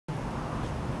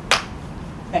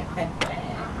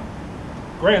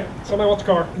Grant, somebody wants a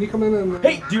car. Can you come in and...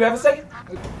 Hey, do you have a second?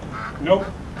 Nope.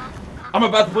 I'm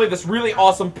about to play this really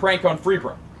awesome prank on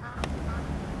Freebrook.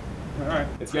 Alright.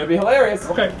 It's gonna be hilarious.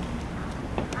 Okay.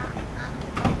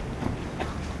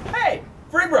 Hey,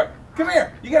 Freebrook, come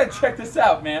here. You gotta check this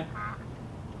out, man.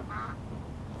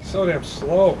 So damn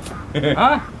slow.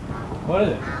 Huh? What is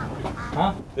it?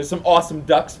 Huh? There's some awesome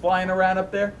ducks flying around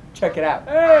up there. Check it out.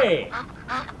 Hey!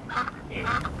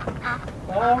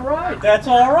 Alright, that's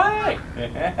alright.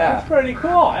 Yeah. That's pretty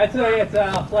cool. It's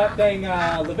a flat thing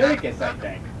Leviticus, I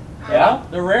think. Yeah?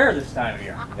 They're rare this time of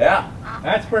year. Yeah.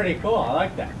 That's pretty cool. I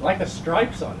like that. I like the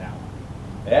stripes on that one.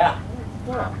 Yeah.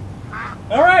 Cool.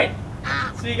 Alright.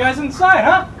 See you guys inside,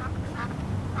 huh?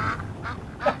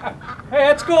 Hey,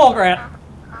 that's cool, Grant.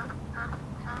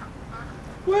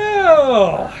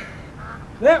 Well,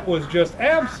 that was just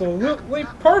absolutely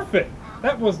perfect.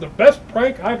 That was the best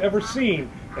prank I've ever seen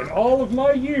in all of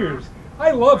my years. I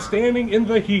love standing in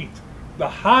the heat. The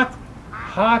hot,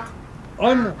 hot,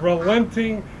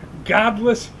 unrelenting,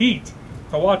 godless heat.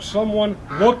 To watch someone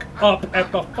look up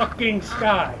at the fucking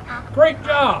sky. Great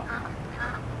job.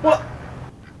 Well,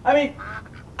 I mean,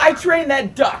 I trained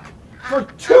that duck for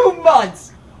 2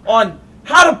 months on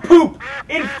how to poop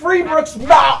in Freebrook's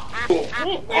mouth.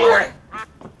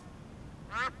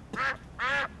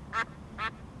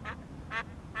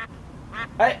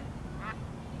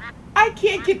 I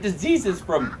can't get diseases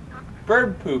from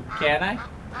bird poop, can I?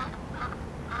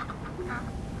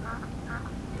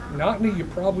 Not any you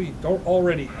probably don't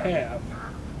already have.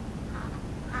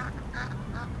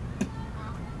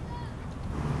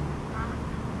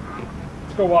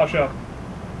 Let's go wash up.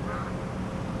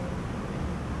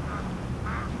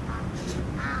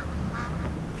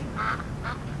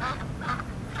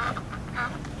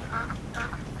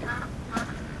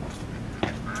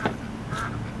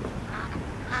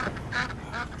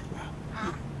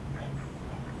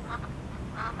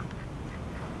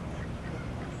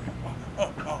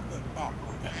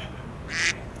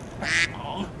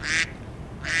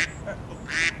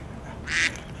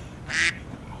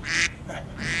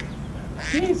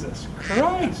 Jesus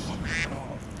Christ!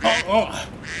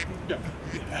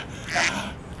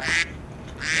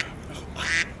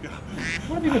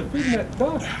 What have you been feeding that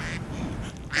duck?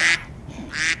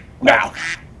 Now!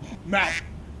 Now!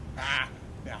 Ow!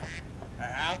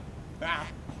 Ow!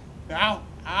 Ow!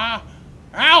 Ow!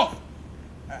 Ow!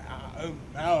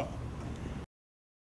 Ow!